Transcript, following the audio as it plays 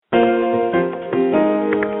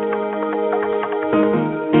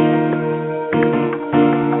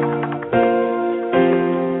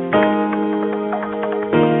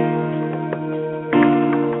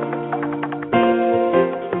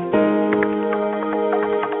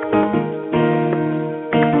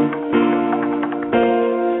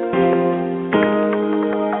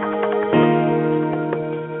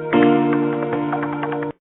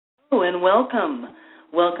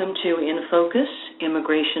Welcome to In Focus,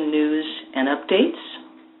 Immigration News and Updates.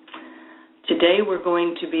 Today we're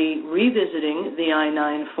going to be revisiting the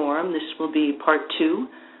I-9 form. This will be part 2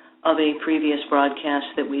 of a previous broadcast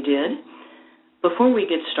that we did. Before we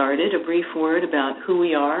get started, a brief word about who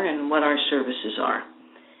we are and what our services are.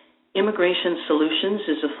 Immigration Solutions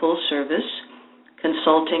is a full-service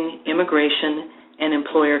consulting, immigration, and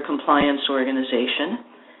employer compliance organization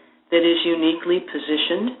that is uniquely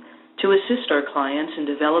positioned to assist our clients in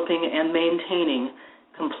developing and maintaining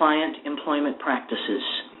compliant employment practices.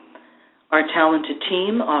 Our talented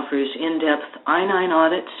team offers in-depth I-9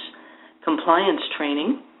 audits, compliance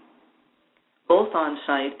training, both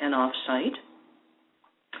on-site and off-site.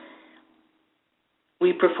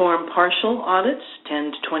 We perform partial audits,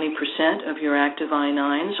 10 to 20% of your active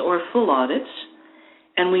I-9s, or full audits,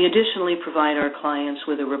 and we additionally provide our clients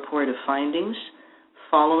with a report of findings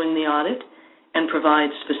following the audit and provide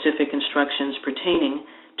specific instructions pertaining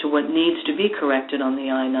to what needs to be corrected on the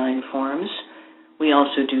I-9 forms. We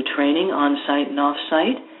also do training on-site and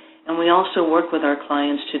off-site, and we also work with our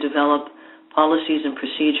clients to develop policies and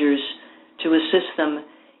procedures to assist them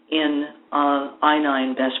in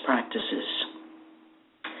I-9 best practices.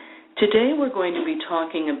 Today we're going to be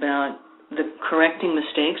talking about the correcting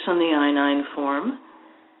mistakes on the I-9 form,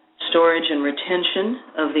 storage and retention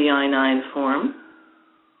of the I-9 form,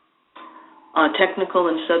 technical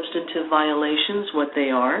and substantive violations, what they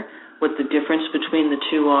are, what the difference between the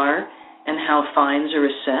two are, and how fines are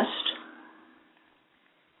assessed.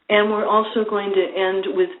 And we're also going to end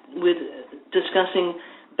with discussing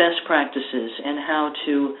best practices and how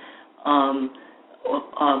to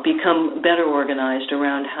become better organized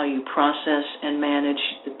around how you process and manage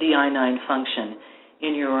the I-9 function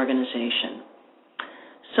in your organization.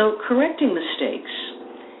 So, correcting mistakes.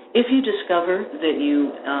 If you discover that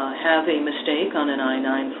you have a mistake on an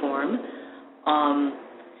I-9 form,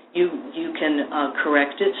 you can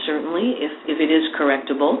correct it, certainly, if it is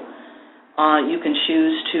correctable. You can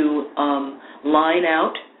choose to line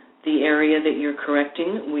out the area that you're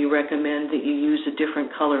correcting. We recommend that you use a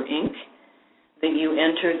different color ink, that you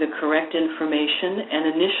enter the correct information and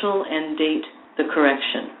initial and date the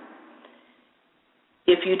correction.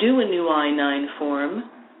 If you do a new I-9 form,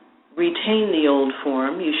 retain the old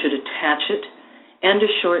form. You should attach it and a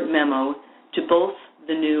short memo to both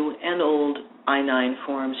the new and old I-9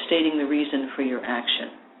 forms stating the reason for your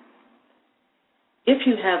action. If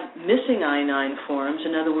you have missing I-9 forms,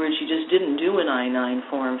 in other words, you just didn't do an I-9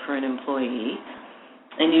 form for an employee,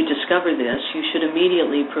 and you discover this, you should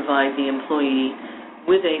immediately provide the employee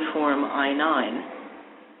with a Form I-9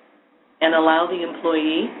 and allow the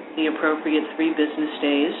employee the appropriate 3 business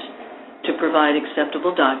days to provide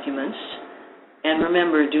acceptable documents, and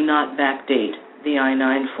remember, do not backdate the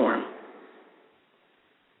I-9 form.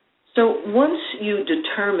 So once you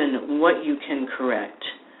determine what you can correct,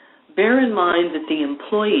 bear in mind that the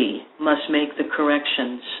employee must make the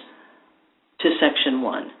corrections to Section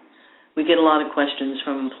 1. We get a lot of questions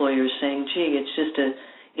from employers saying, gee, it's just an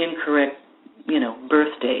incorrect,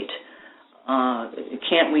 birth date.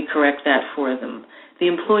 Can't we correct that for them? The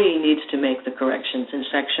employee needs to make the corrections in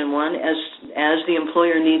Section 1 as the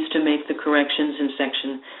employer needs to make the corrections in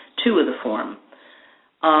Section 2 of the form.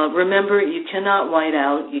 Remember, you cannot white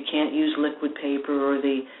out. You can't use liquid paper or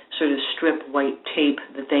the sort of strip white tape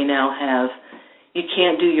that they now have. You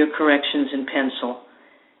can't do your corrections in pencil.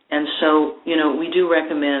 And so, we do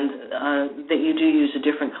recommend that you do use a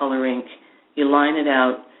different color ink. You line it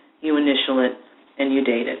out, you initial it, and you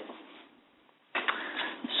date it.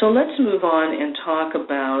 So let's move on and talk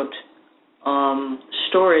about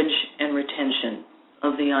storage and retention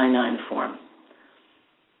of the I-9 form.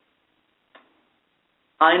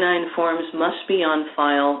 I-9 forms must be on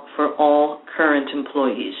file for all current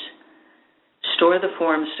employees. Store the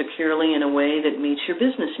forms securely in a way that meets your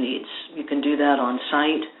business needs. You can do that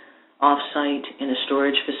on-site, off-site, in a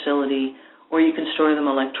storage facility, or you can store them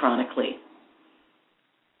electronically.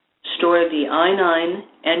 Store the I-9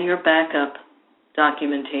 and your backup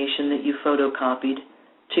documentation that you photocopied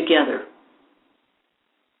together.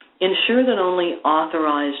 Ensure that only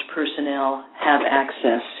authorized personnel have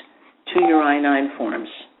access to your I-9 forms.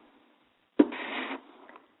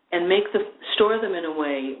 And store them in a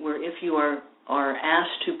way where if you are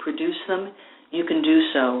asked to produce them, you can do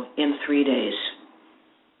so in 3 days.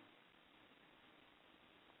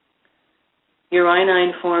 Your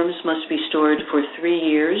I-9 forms must be stored for 3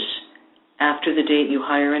 years after the date you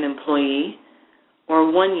hire an employee, or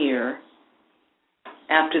 1 year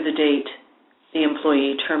after the date the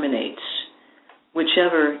employee terminates,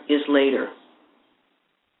 whichever is later.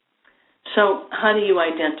 So how do you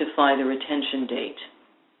identify the retention date?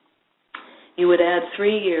 You would add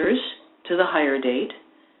 3 years to the hire date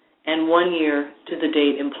and 1 year to the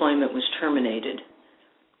date employment was terminated.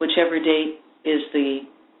 Whichever date is the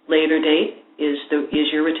later date is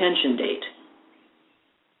your retention date.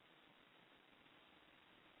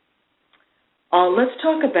 Let's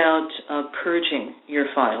talk about purging your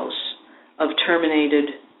files of terminated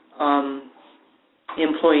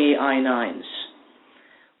employee I-9s.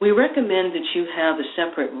 We recommend that you have a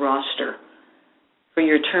separate roster for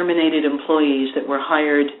your terminated employees that were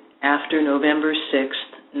hired after November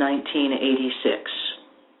 6th, 1986.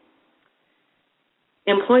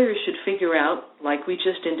 Employers should figure out, like we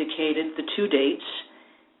just indicated, the 2 dates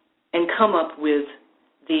and come up with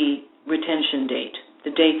the retention date,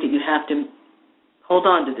 the date that you have to hold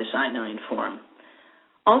on to this I-9 form.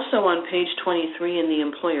 Also on page 23 in the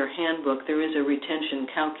employer handbook, there is a retention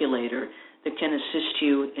calculator that can assist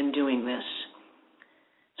you in doing this.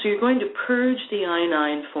 So you're going to purge the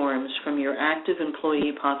I-9 forms from your active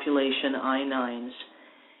employee population I-9s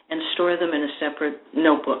and store them in a separate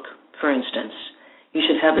notebook, for instance. You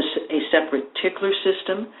should have a separate tickler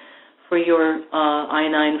system for your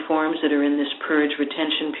I-9 forms that are in this purge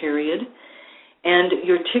retention period. And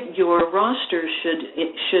your roster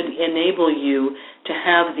should enable you to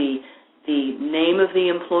have the name of the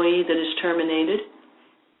employee that is terminated,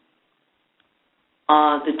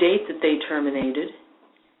 the date that they terminated,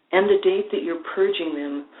 and the date that you're purging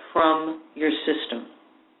them from your system.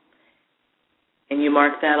 And you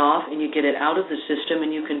mark that off and you get it out of the system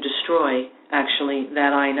and you can destroy, actually,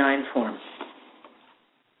 that I-9 form.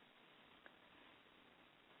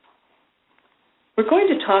 We're going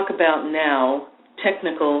to talk about now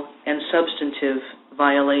technical and substantive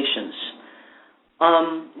violations.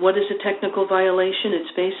 What is a technical violation?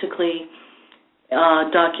 It's basically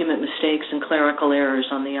document mistakes and clerical errors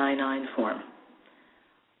on the I-9 form.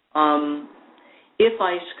 If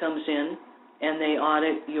ICE comes in and they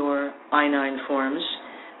audit your I-9 forms,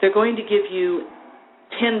 they're going to give you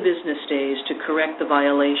 10 business days to correct the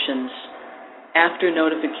violations after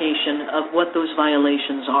notification of what those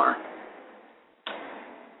violations are.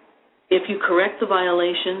 If you correct the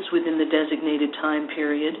violations within the designated time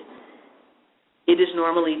period, it is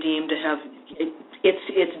normally deemed to have,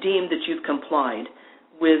 it's deemed that you've complied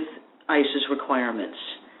with ICE's requirements.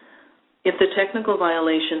 If the technical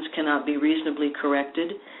violations cannot be reasonably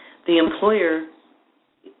corrected, the employer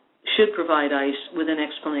should provide ICE with an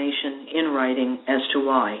explanation in writing as to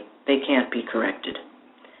why they can't be corrected.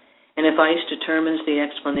 And if ICE determines the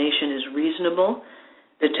explanation is reasonable,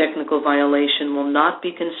 the technical violation will not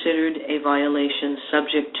be considered a violation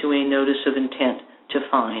subject to a notice of intent to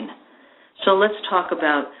fine. So let's talk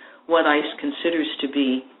about what ICE considers to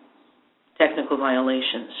be technical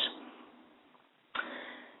violations.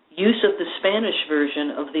 Use of the Spanish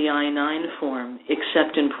version of the I-9 form,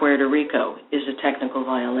 except in Puerto Rico, is a technical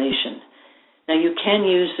violation. Now, you can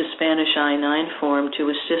use the Spanish I-9 form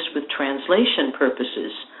to assist with translation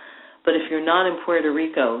purposes, but if you're not in Puerto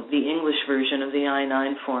Rico, the English version of the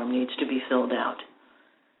I-9 form needs to be filled out.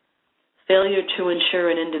 Failure to ensure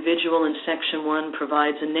an individual in Section 1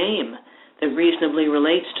 provides a name that reasonably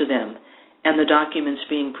relates to them and the documents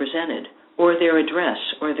being presented, or their address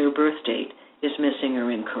or their birth date is missing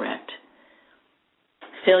or incorrect.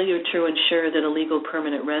 Failure to ensure that a legal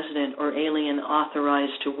permanent resident or alien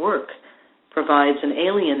authorized to work provides an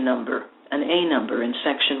alien number, an A number in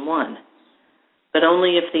Section 1, but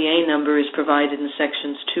only if the A number is provided in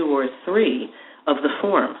Sections 2 or 3 of the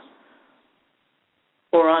form,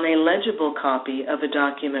 or on a legible copy of a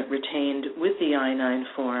document retained with the I-9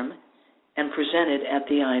 form and presented at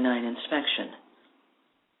the I-9 inspection.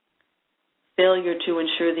 Failure to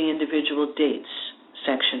ensure the individual dates,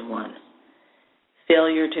 Section 1.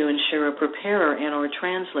 Failure to ensure a preparer and or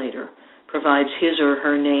translator provides his or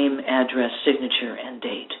her name, address, signature, and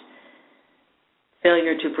date.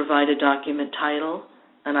 Failure to provide a document title,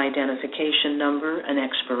 an identification number, an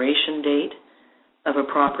expiration date of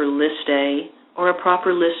a proper List A or a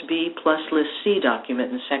proper List B plus List C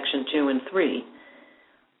document in Section 2 and 3,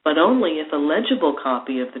 but only if a legible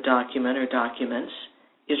copy of the document or documents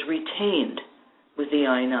is retained with the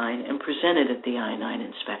I-9 and presented at the I-9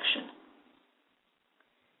 inspection.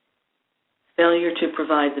 Failure to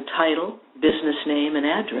provide the title, business name, and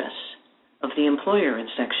address of the employer in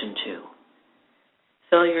Section 2.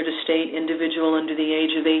 Failure to state individual under the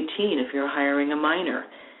age of 18 if you're hiring a minor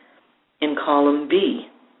in column B.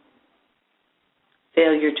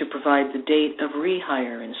 Failure to provide the date of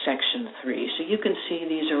rehire in Section 3. So you can see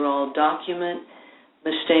these are all document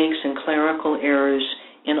mistakes and clerical errors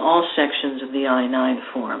in all sections of the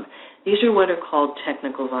I-9 form. These are what are called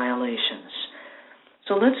technical violations.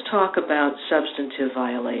 So let's talk about substantive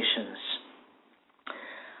violations.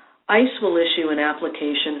 ICE will issue an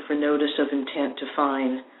application for notice of intent to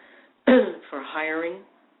fine for hiring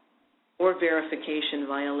or verification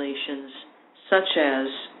violations, such as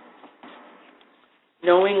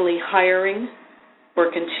knowingly hiring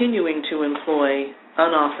or continuing to employ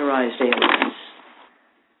unauthorized aliens,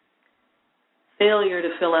 failure to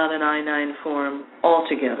fill out an I-9 form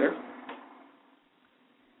altogether,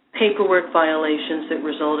 paperwork violations that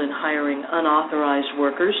result in hiring unauthorized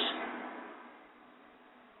workers,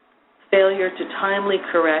 failure to timely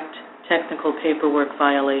correct technical paperwork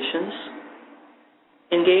violations,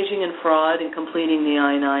 engaging in fraud in completing the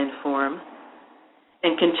I-9 form,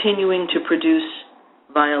 and continuing to produce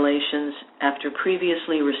violations after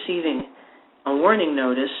previously receiving a warning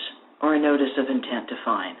notice or a notice of intent to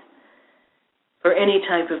fine, for any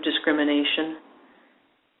type of discrimination,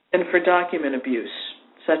 and for document abuse,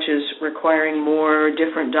 such as requiring more or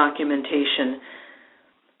different documentation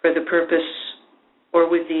for the purpose or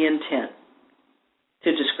with the intent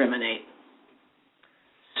to discriminate.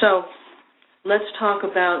 So let's talk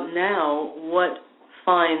about now what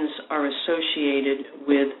fines are associated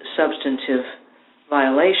with substantive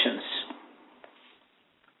violations.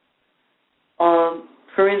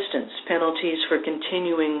 For instance, penalties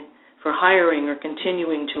for hiring or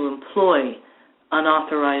continuing to employ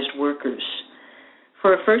unauthorized workers.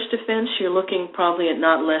 For a first offense, you're looking probably at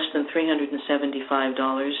not less than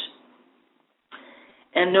 $375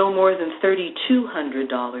 and no more than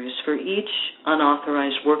 $3,200 for each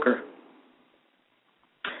unauthorized worker.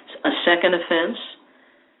 A second offense,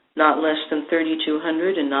 not less than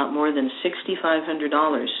 $3,200 and not more than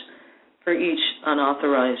 $6,500 for each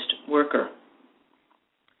unauthorized worker.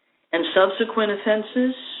 And subsequent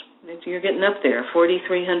offenses, you're getting up there,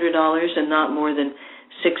 $4,300 and not more than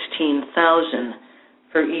 $16,000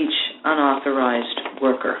 for each unauthorized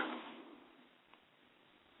worker.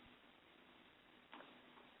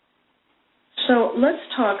 So let's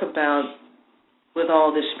talk about, with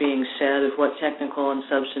all this being said, of what technical and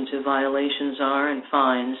substantive violations are and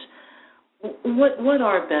fines, what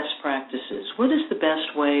are best practices? What is the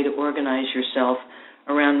best way to organize yourself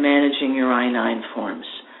around managing your I-9 forms?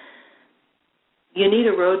 You need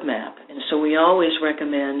a roadmap, and so we always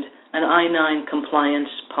recommend an I-9 compliance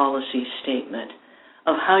policy statement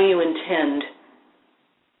of how you intend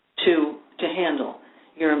to handle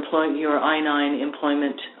your I-9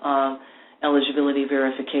 employment eligibility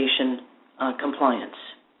verification compliance.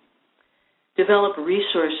 Develop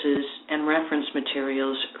resources and reference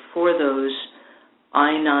materials for those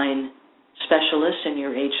I-9 specialists in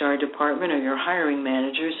your HR department or your hiring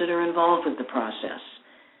managers that are involved with the process.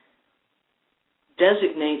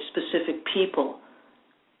 Designate specific people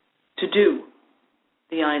to do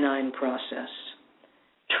the I-9 process.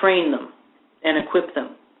 Train them and equip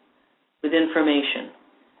them with information.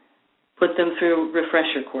 Put them through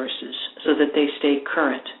refresher courses so that they stay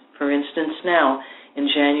current. For instance, now, in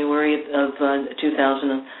January of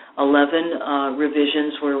 2011,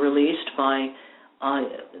 revisions were released by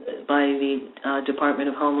the Department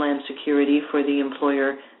of Homeland Security for the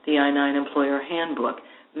I-9 Employer Handbook.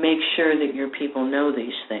 Make sure that your people know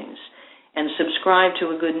these things. And subscribe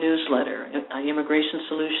to a good newsletter. Immigration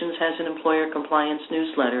Solutions has an employer compliance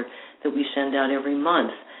newsletter that we send out every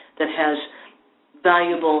month that has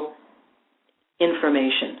valuable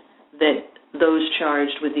information that those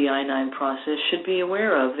charged with the I-9 process should be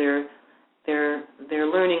aware of. Their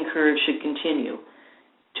learning curve should continue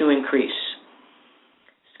to increase.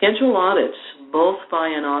 Schedule audits, both by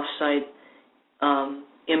an off-site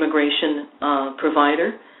immigration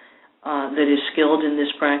provider that is skilled in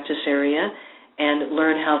this practice area, and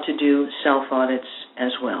learn how to do self-audits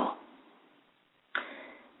as well.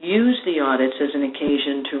 Use the audits as an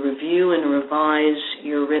occasion to review and revise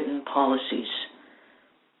your written policies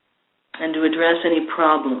and to address any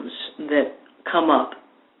problems that come up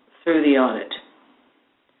through the audit.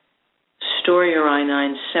 Store your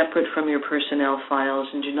I-9 separate from your personnel files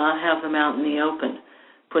and do not have them out in the open.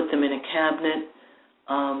 Put them in a cabinet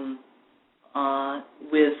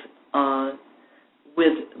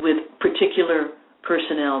with particular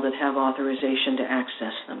personnel that have authorization to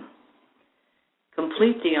access them.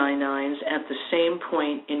 Complete the I-9s at the same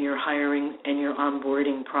point in your hiring and your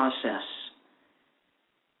onboarding process.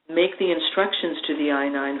 Make the instructions to the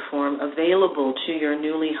I-9 form available to your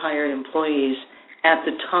newly hired employees at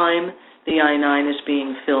the time the I-9 is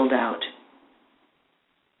being filled out.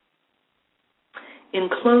 In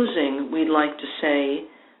closing, we'd like to say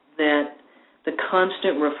that the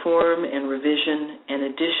constant reform and revision and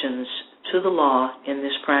additions to the law in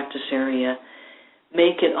this practice area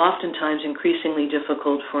make it oftentimes increasingly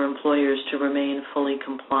difficult for employers to remain fully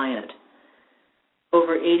compliant.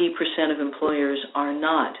 Over 80% of employers are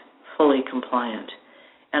not fully compliant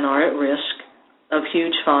and are at risk of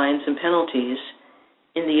huge fines and penalties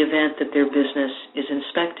in the event that their business is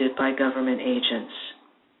inspected by government agents.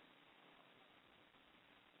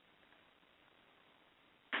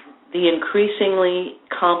 The increasingly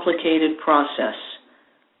complicated process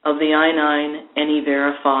of the I-9 and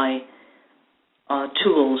E-Verify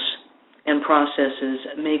tools and processes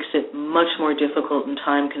makes it much more difficult and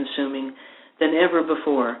time-consuming than ever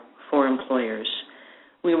before for employers.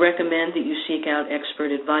 We recommend that you seek out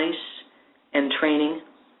expert advice and training,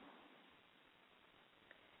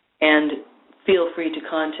 and feel free to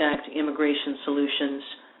contact Immigration Solutions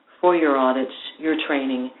for your audits, your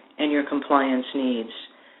training, and your compliance needs.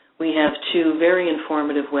 We have two very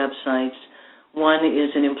informative websites. One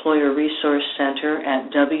is an employer resource center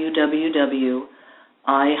at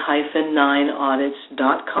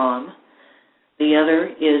www.i-9audits.com. The other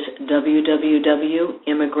is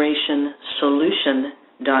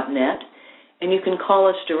www.immigrationsolution.net, and you can call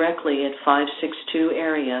us directly at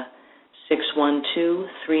 562-AREA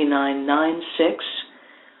 612-3996.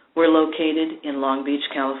 We're located in Long Beach,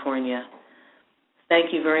 California.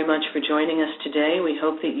 Thank you very much for joining us today. We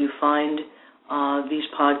hope that you find these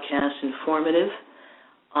podcasts informative,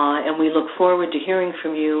 and we look forward to hearing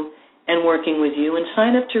from you and working with you. And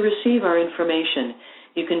sign up to receive our information.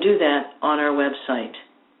 You can do that on our website.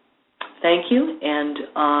 Thank you, and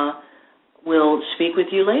we'll speak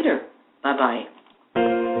with you later. Bye-bye.